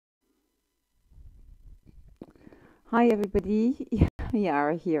Hi everybody, we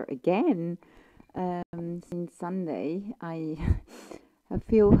are here again. Since Sunday, I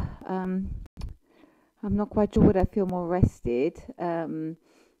feel I'm not quite sure, but I feel more rested. I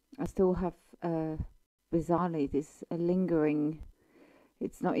still have bizarrely this lingering.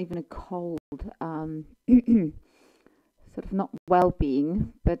 It's not even a cold. Sort of not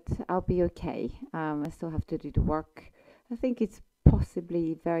well-being, but I'll be okay. I still have to do the work. I think it's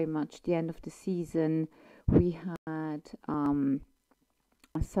possibly very much the end of the season. We had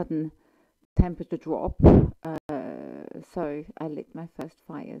a sudden temperature drop, so I lit my first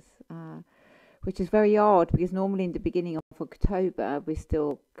fires, which is very odd because normally in the beginning of October we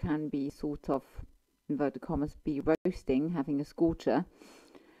still can be sort of, inverted commas, be roasting, having a scorcher.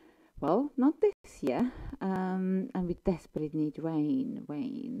 Well, not this year, and we desperately need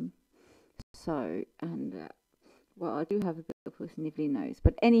rain. So, and well, I do have a bit of a sniffly nose,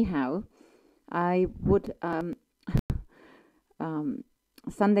 but anyhow, I would um,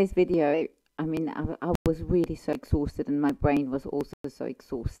 Sunday's video. I mean, I was really so exhausted, and my brain was also so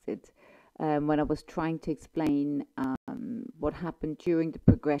exhausted when I was trying to explain what happened during the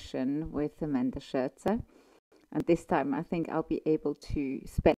progression with Amanda Scherzer. And this time, I think I'll be able to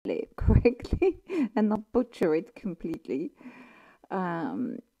spell it correctly and not butcher it completely.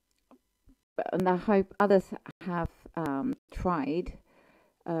 Um, and I hope others have tried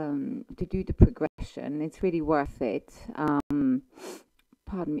to do the progression. It's really worth it. Pardon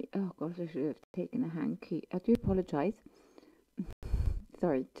me. Oh gosh, I should have taken a hanky. I do apologize.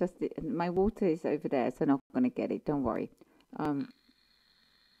 Sorry, my water is over there, so I'm not going to get it. Don't worry. Um,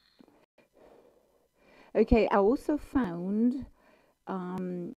 okay, I also found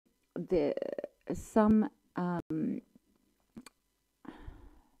the some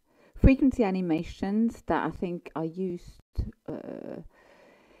frequency animations that I think are used, uh,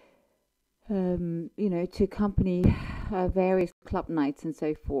 to accompany various club nights and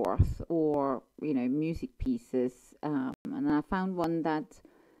so forth, or music pieces. And I found one that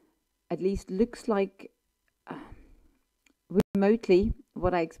at least looks like uh, remotely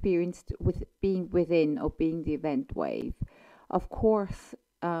what I experienced with being within or being the event wave. Of course,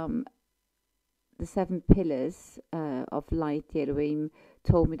 the seven pillars of light, the Elohim,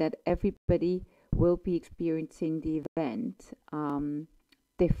 told me that everybody will be experiencing the event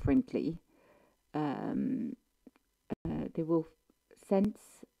differently. Um, they will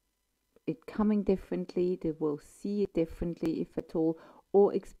sense it coming differently, they will see it differently, if at all,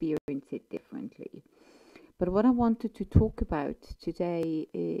 or experience it differently. But what I wanted to talk about today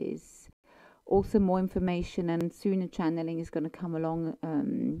is also more information, and soon a channeling is going to come along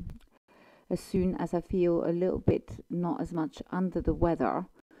as soon as I feel a little bit not as much under the weather.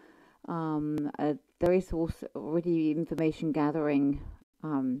 There is also already information gathering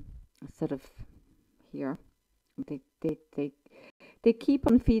sort of here. They, they, they, they keep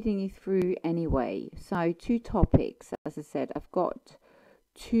on feeding you through anyway. So, two topics, as I said, I've got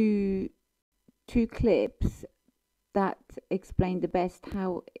two clips that explain the best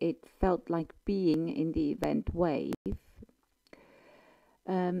how it felt like being in the event wave.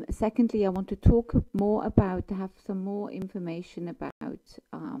 Secondly, I want to talk more about, have some more information about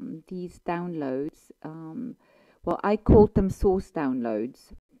these downloads. Well, I called them source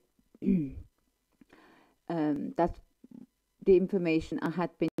downloads. That's the information I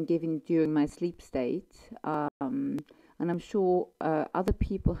had been given during my sleep state, and I'm sure other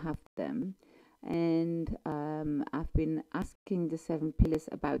people have them. And I've been asking the seven pillars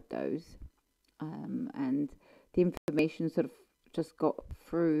about those, and the information sort of just got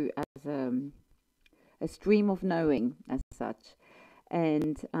through as a stream of knowing as such.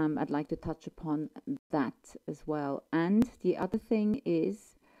 And I'd like to touch upon that as well. And the other thing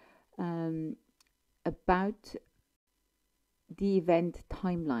is about the event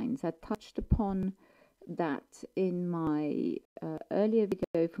timelines. I touched upon that in my earlier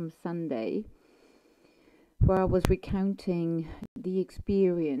video from Sunday, where I was recounting the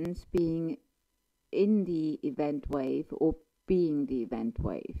experience being in the event wave or being the event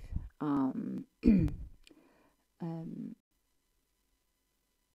wave.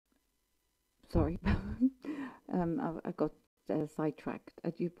 Sorry, I got sidetracked.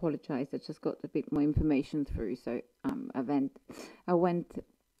 I do apologize. I just got a bit more information through, so I went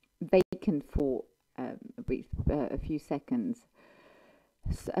vacant for a few seconds.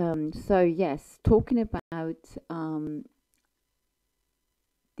 So yes, talking about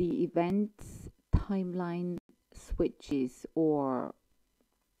the events timeline switches or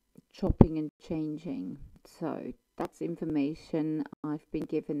chopping and changing. So that's information I've been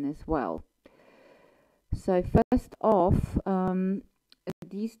given as well. So first off,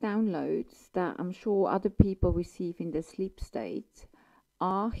 these downloads that I'm sure other people receive in their sleep state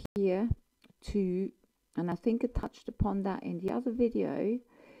are here to, and I think I touched upon that in the other video,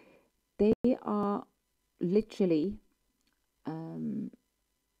 they are literally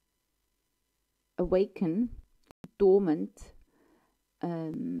awaken dormant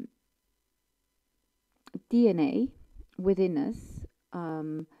DNA within us,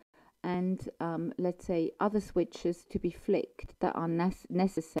 and let's say other switches to be flicked that are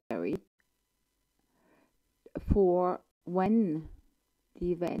necessary for when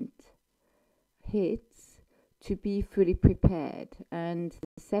the event hits to be fully prepared. And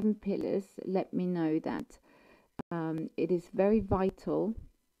the 7 pillars let me know that it is very vital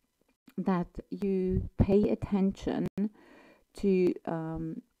that you pay attention to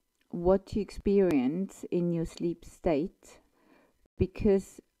what you experience in your sleep state,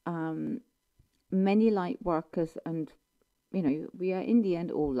 because many light workers, and you know, we are in the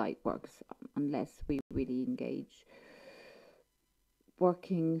end all light workers unless we really engage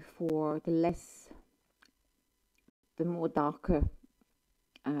working for the more darker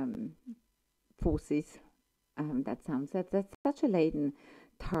forces. That's such a laden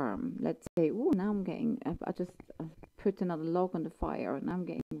term. Let's say, oh, now I'm getting, I just put another log on the fire and I'm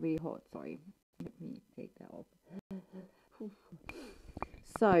getting really hot. Sorry, let me take that off.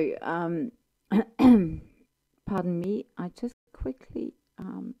 So, pardon me, I just quickly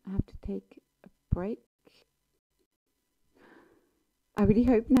have to take a break. I really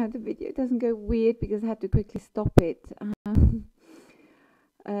hope now the video doesn't go weird because I had to quickly stop it.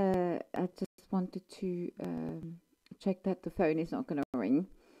 I just wanted to check that the phone is not going to ring.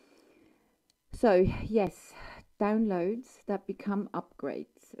 So yes, downloads that become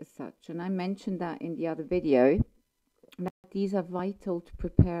upgrades as such, and I mentioned that in the other video, that these are vital to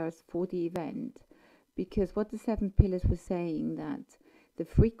prepare us for the event, because what the 7 pillars were saying, that the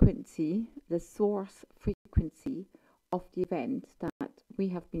frequency, the source frequency of the event that we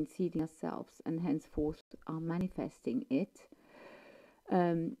have been seeding ourselves and henceforth are manifesting it,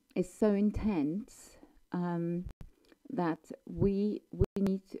 is so intense that we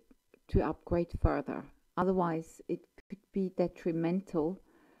need to upgrade further. Otherwise, it could be detrimental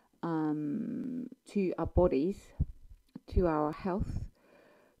to our bodies, to our health,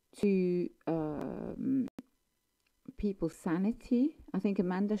 to people's sanity. I think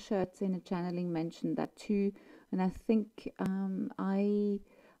Amanda Schertz in a channeling mentioned that too, and I think I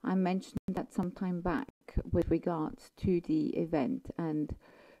mentioned that some time back with regards to the event and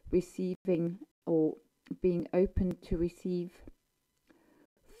receiving or being open to receive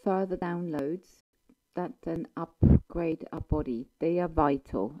further downloads that then upgrade our body. They are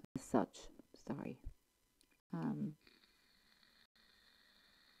vital as such. Sorry.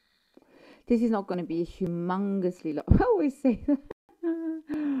 This is not going to be a humongously long. I always say that.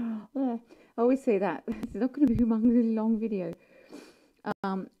 I always say that. It's not going to be a humongously long video.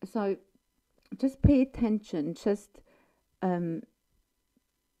 So just pay attention. Just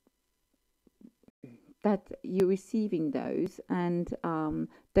that you're receiving those, and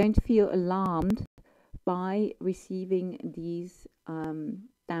don't feel alarmed by receiving these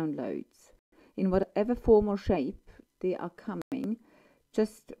downloads in whatever form or shape they are coming.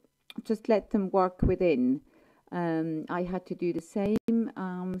 Just let them work within. I had to do the same.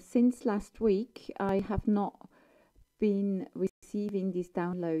 Since last week, I have not been receiving these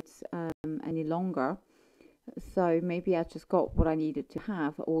downloads any longer. So maybe I just got what I needed to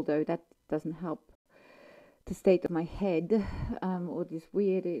have, although that doesn't help the state of my head, or this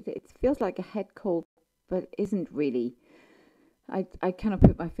weird, it feels like a head cold, but isn't really. I cannot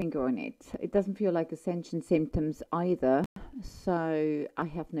put my finger on it. It doesn't feel like ascension symptoms either, so I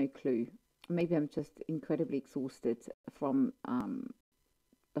have no clue. Maybe I'm just incredibly exhausted from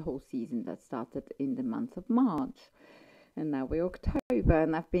the whole season that started in the month of March, and now we're October,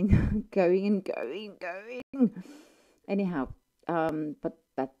 and I've been going and going. Anyhow, but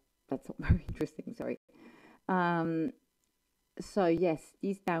that's not very interesting. Sorry. So yes,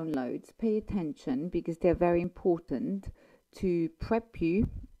 these downloads, pay attention because they're very important to prep you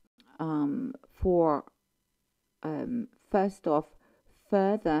for first off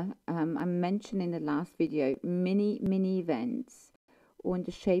further. I mentioned in the last video mini events, or in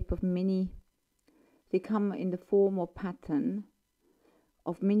the shape of mini. They come in the form or pattern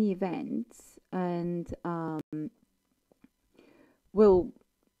of mini events, and will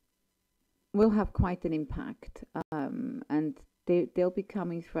have quite an impact, and they'll be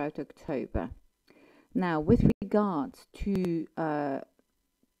coming throughout October. Now, with regards to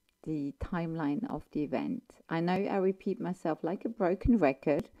the timeline of the event, I know I repeat myself like a broken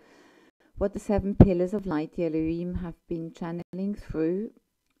record. What the 7 pillars of light, the Elohim, have been channeling through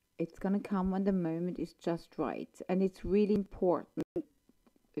It's going to come when the moment is just right. And it's really important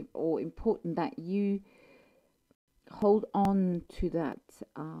that you hold on to that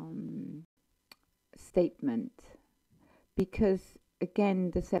statement, because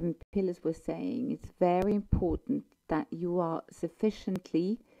again, the seven pillars were saying it's very important that you are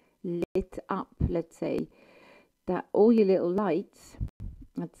sufficiently lit up. Let's say that all your little lights,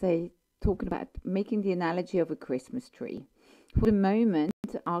 let's say, talking about making the analogy of a Christmas tree. For the moment,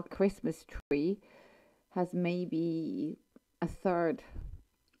 our Christmas tree has maybe a third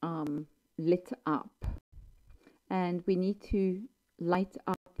lit up, and we need to light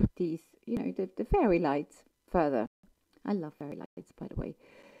up these, the fairy lights further. I love fairy lights, by the way.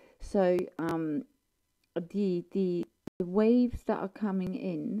 So the waves that are coming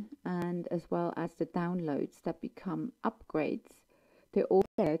in, and as well as the downloads that become upgrades, they're all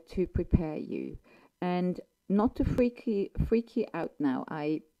there to prepare you, and not to freak you out. Now,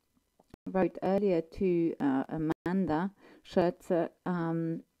 I wrote earlier to Amanda Scherzer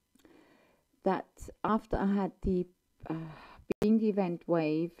that after I had being the event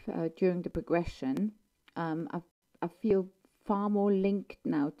wave during the progression, I feel far more linked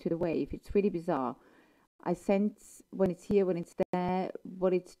now to the wave. It's really bizarre. I sense when it's here, when it's there,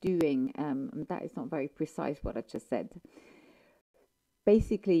 what it's doing. That is not very precise what I just said.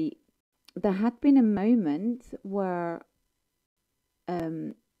 Basically, there had been a moment where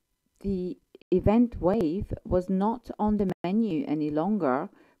the event wave was not on the menu any longer,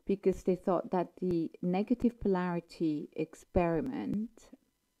 because they thought that the negative polarity experiment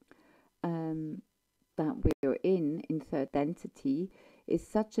that we're in third density is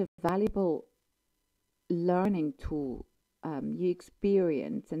such a valuable learning tool. You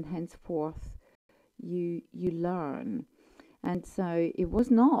experience, and henceforth you learn. And so it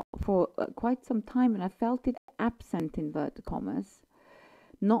was not for quite some time, and I felt it absent, inverted commas,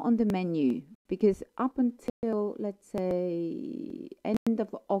 not on the menu, because up until, let's say, end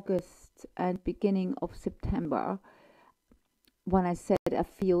of August and beginning of September, when I said I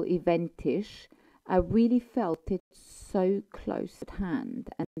feel eventish, I really felt it so close at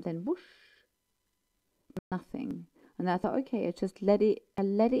hand, and then whoosh, nothing. And I thought, okay, I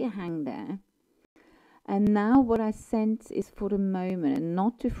let it hang there. And now what I sense is, for the moment, and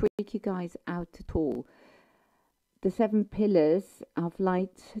not to freak you guys out at all, the seven pillars of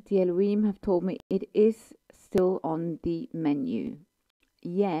light, the Elohim, have told me it is still on the menu.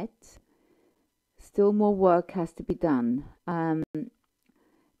 Yet, still more work has to be done.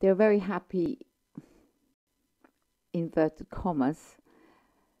 They're very happy, inverted commas,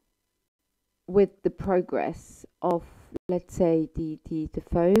 with the progress of, let's say, the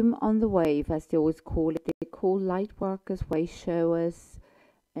foam on the wave, as they always call it. They call light workers, way showers,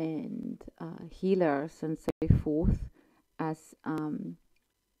 and healers, and so forth, as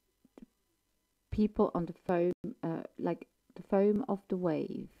people on the foam, like the foam of the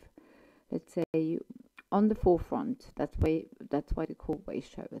wave. Let's say on the forefront. That's why they call way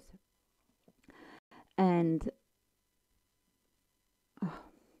showers. And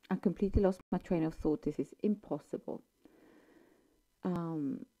I completely lost my train of thought. This is impossible.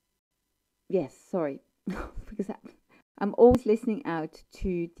 Yes, sorry, because I'm always listening out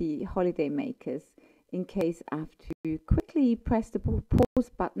to the holiday makers in case I have to quickly press the pause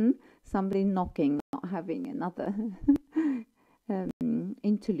button. Somebody knocking, not having another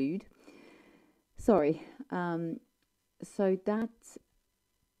interlude. Sorry. So that.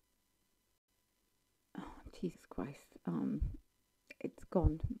 Oh, Jesus Christ. It's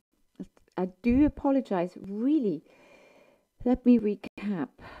gone. I do apologize. Really. Let me recap.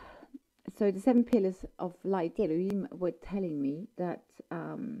 So the seven pillars of light, Elohim, were telling me that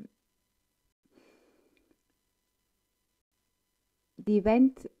the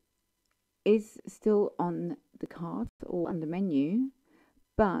event is still on the card or on the menu,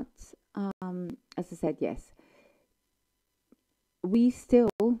 but as I said, yes, we still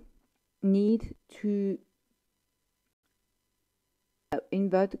need to,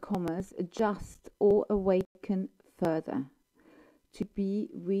 inverted commas, adjust or awaken further to be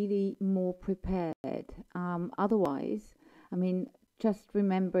really more prepared. Otherwise, I mean, just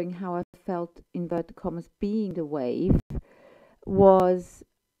remembering how I felt, inverted commas, being the wave was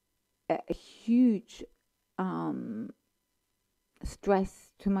a huge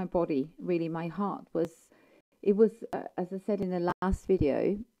stress to my body. Really, my heart was, as I said in the last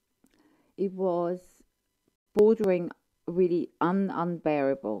video, it was bordering really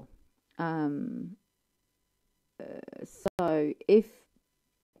unbearable. So if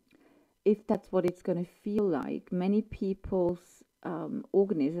that's what it's going to feel like, many people's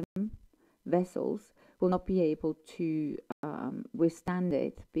organism vessels will not be able to withstand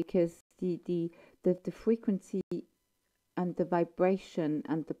it, because the frequency and the vibration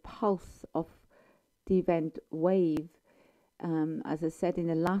and the pulse of the event wave, as I said in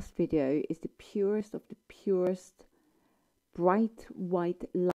the last video, is the purest of the purest, bright white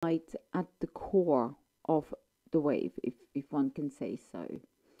light at the core of the wave, if one can say so.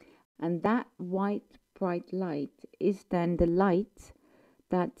 And that white bright light is then the light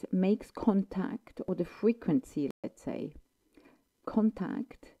that makes contact, or the frequency, let's say,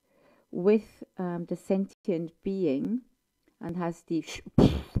 contact with the sentient being, and has the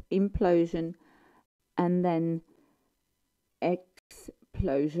implosion and then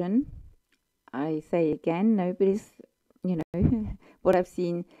explosion. I say again, nobody's, what I've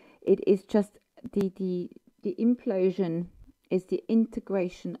seen, it is just the implosion is the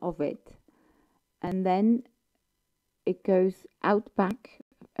integration of it, and then it goes out back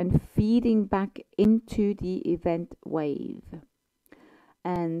and feeding back into the event wave,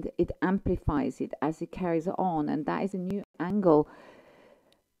 and it amplifies it as it carries on. And that is a new angle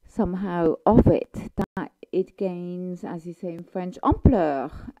somehow of it, that it gains, as you say in French, ampleur,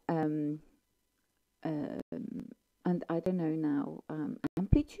 and I don't know now,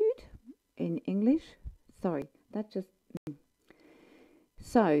 amplitude in English. Sorry, that just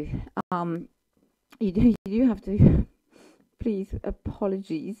so you do have to please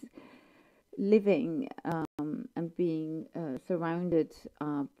apologies, living and being surrounded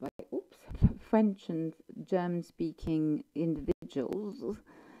by French and German speaking individuals.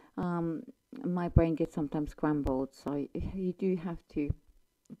 My brain gets sometimes scrambled, so you do have to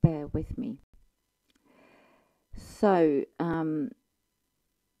bear with me. So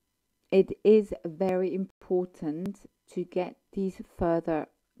it is very important to get these further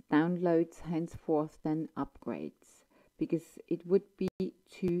downloads henceforth than upgrades, because it would be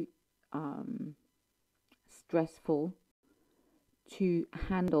too stressful to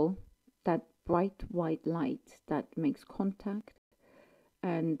handle that bright white light that makes contact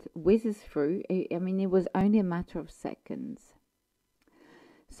and whizzes through. I mean, it was only a matter of seconds.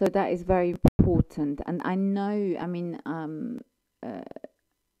 So that is very important. And I know,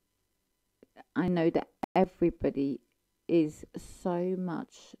 I know that everybody is so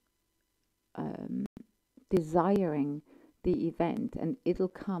much desiring the event, and it'll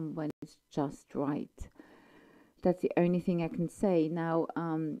come when it's just right. That's the only thing I can say. Now,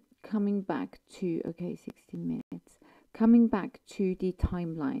 coming back to, 16 minutes. Coming back to the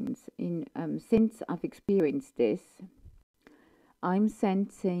timelines, since I've experienced this, I'm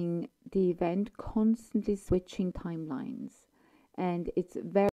sensing the event constantly switching timelines, and it's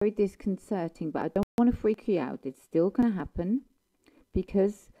very disconcerting, but I don't want to freak you out. It's still going to happen,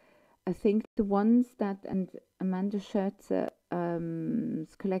 because I think the ones that, and Amanda Schertzer's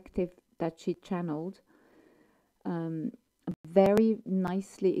collective that she channeled, very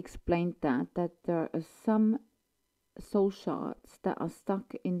nicely explained that there are some soul shards that are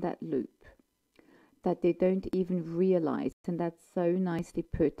stuck in that loop, that they don't even realize, and that's so nicely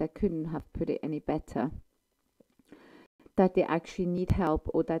put. I couldn't have put it any better, that they actually need help,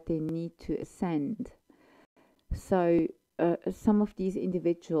 or that they need to ascend. So some of these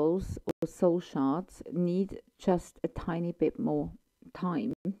individuals or soul shards need just a tiny bit more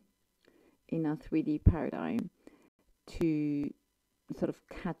time in our 3D paradigm to sort of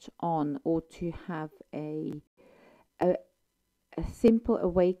catch on, or to have a simple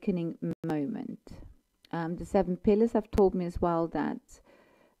awakening moment. The 7 pillars have told me as well that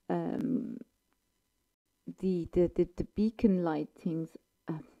the beacon lightings,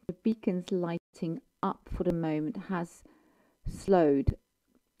 the beacons lighting up for the moment has slowed,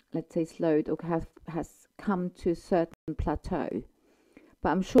 let's say slowed, or has come to a certain plateau. But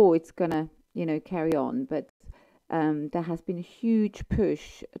I'm sure it's gonna, carry on. But there has been a huge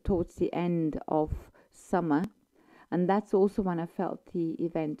push towards the end of summer, and that's also when I felt the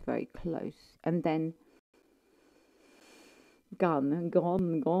event very close. And then gone,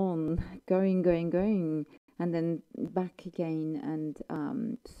 going, and then back again. And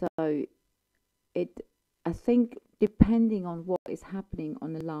so it, I think, depending on what is happening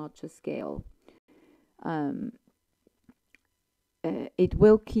on a larger scale, it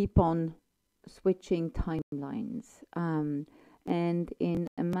will keep on switching timelines. And in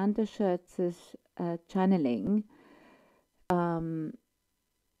Amanda Schertzer's channeling,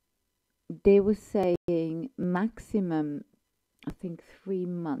 they were saying maximum, I think, 3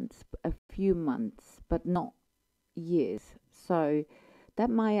 months, a few months, but not years. So that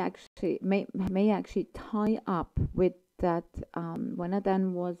might actually may actually tie up with that. When I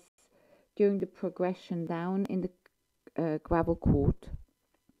then was during the progression down in the gravel court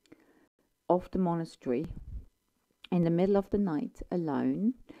of the monastery in the middle of the night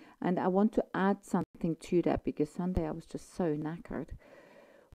alone. And I want to add something to that because Sunday I was just so knackered.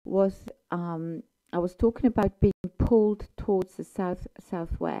 Was I was talking about being pulled towards the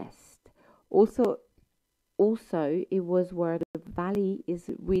southwest. Also, it was where the valley is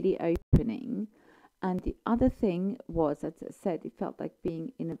really opening. And the other thing was, as I said, it felt like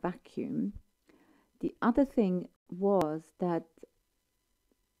being in a vacuum. The other thing was that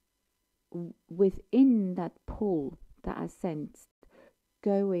within that pull that I sensed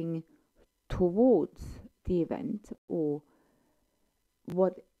going towards the event or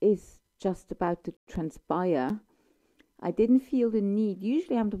what is just about to transpire, I didn't feel the need.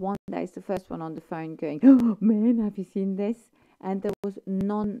 Usually I'm the one that is the first one on the phone going, oh man, have you seen this? And there was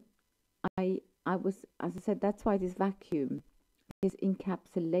none. I was, as I said, that's why this vacuum, this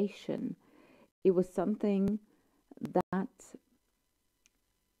encapsulation, it was something that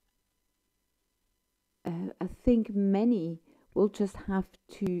I think many will just have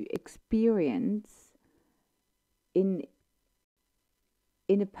to experience in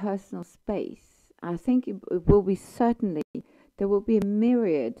a personal space. I think it will be certainly, there will be a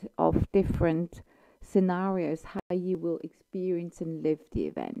myriad of different scenarios how you will experience and live the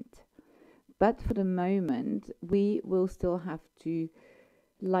event. But for the moment, we will still have to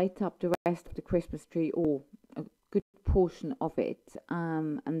light up the rest of the Christmas tree or a good portion of it.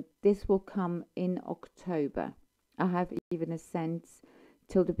 And this will come in October. I have even a sense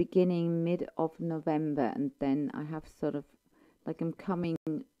till the beginning, mid of November. And then I have sort of like I'm coming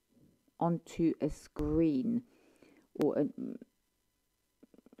onto a screen or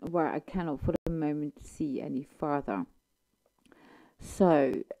where I cannot for the moment see any further.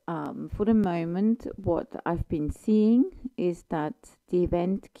 So for the moment, what I've been seeing is that the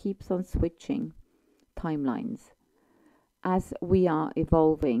event keeps on switching timelines as we are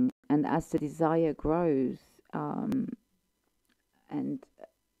evolving and as the desire grows, and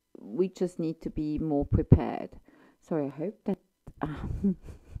we just need to be more prepared. Sorry, I hope that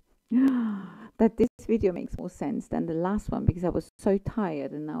that this video makes more sense than the last one because I was so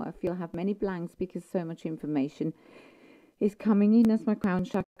tired and now I feel I have many blanks because so much information is coming in as my crown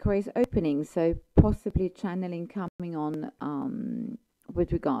chakra is opening, so possibly channeling coming on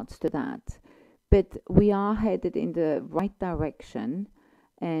with regards to that. But we are headed in the right direction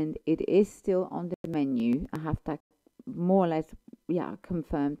and it is still on the menu. I have that more or less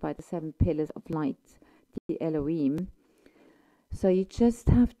confirmed by the 7 pillars of light, the Elohim. So you just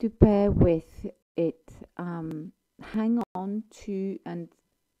have to bear with it, hang on to, and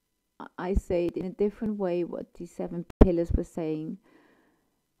I say it in a different way what the 7 pillars were saying.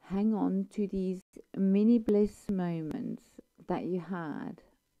 Hang on to these mini bliss moments that you had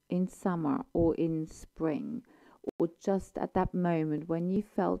in summer or in spring, or just at that moment when you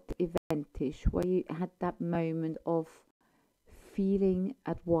felt eventish, where you had that moment of feeling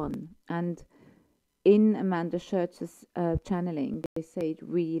at one. And in Amanda Schertz's channeling, they say it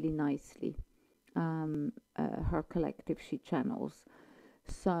really nicely. Her collective she channels.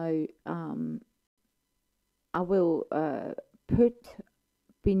 So I will put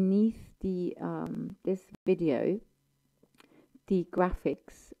beneath the this video the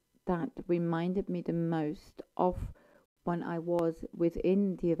graphics that reminded me the most of when I was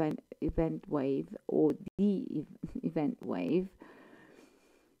within the event wave or the event wave.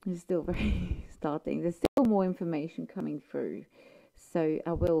 It's still very starting. There's still more information coming through, so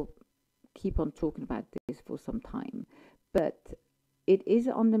I will keep on talking about this for some time. But it is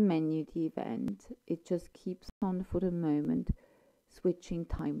on the menu, the event. It just keeps on for the moment switching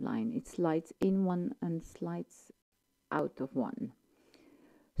timeline. It slides in one and slides out of one.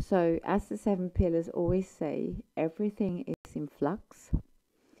 So as the 7 pillars always say, everything is in flux,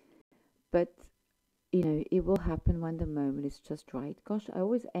 but you know, it will happen when the moment is just right. Gosh, I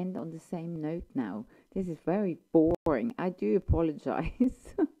always end on the same note now. This is very boring. I do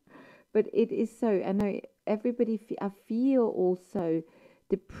apologize. But it is so. I know everybody, I feel also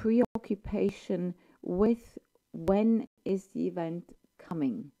the preoccupation with when is the event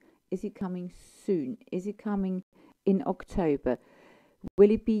coming? Is it coming soon? Is it coming in October?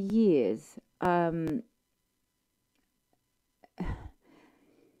 Will it be years?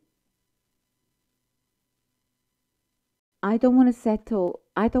 I don't want to settle.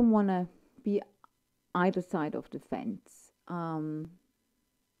 I don't want to be either side of the fence.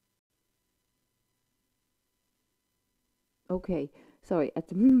 Okay, sorry.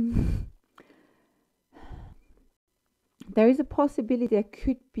 There is a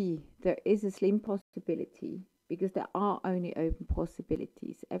possibility. There is a slim possibility because there are only open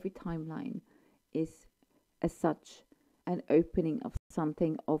possibilities. Every timeline is as such an opening of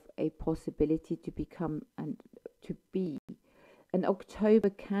something of a possibility to become and to be. And October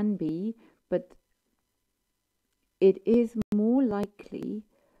can be, but it is more likely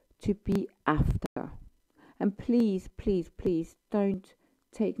to be after. And please, please, please don't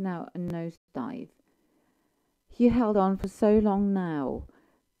take now a nosedive. You held on for so long now.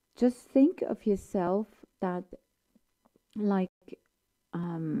 Just think of yourself that, like,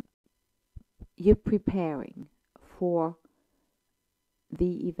 um, you're preparing for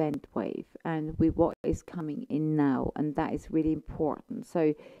the event wave and with what is coming in now, and that is really important.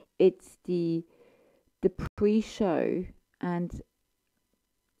 So it's the pre-show, and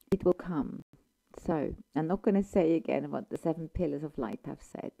it will come. So I'm not going to say again what the 7 pillars of light have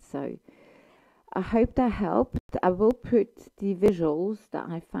said. So I hope that helped. I will put the visuals that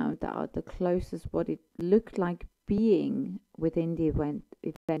I found that are the closest what it looked like being within the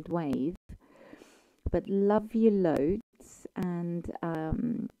event wave. But love you loads, and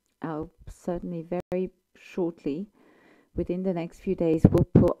I'll certainly very shortly, within the next few days, we'll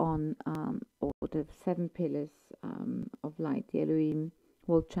put on all the 7 pillars of light. The Elohim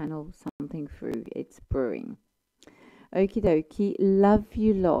will channel something through. It's brewing. Okie dokie. Love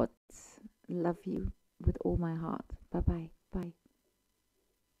you lots. Love you with all my heart. Bye bye. Bye.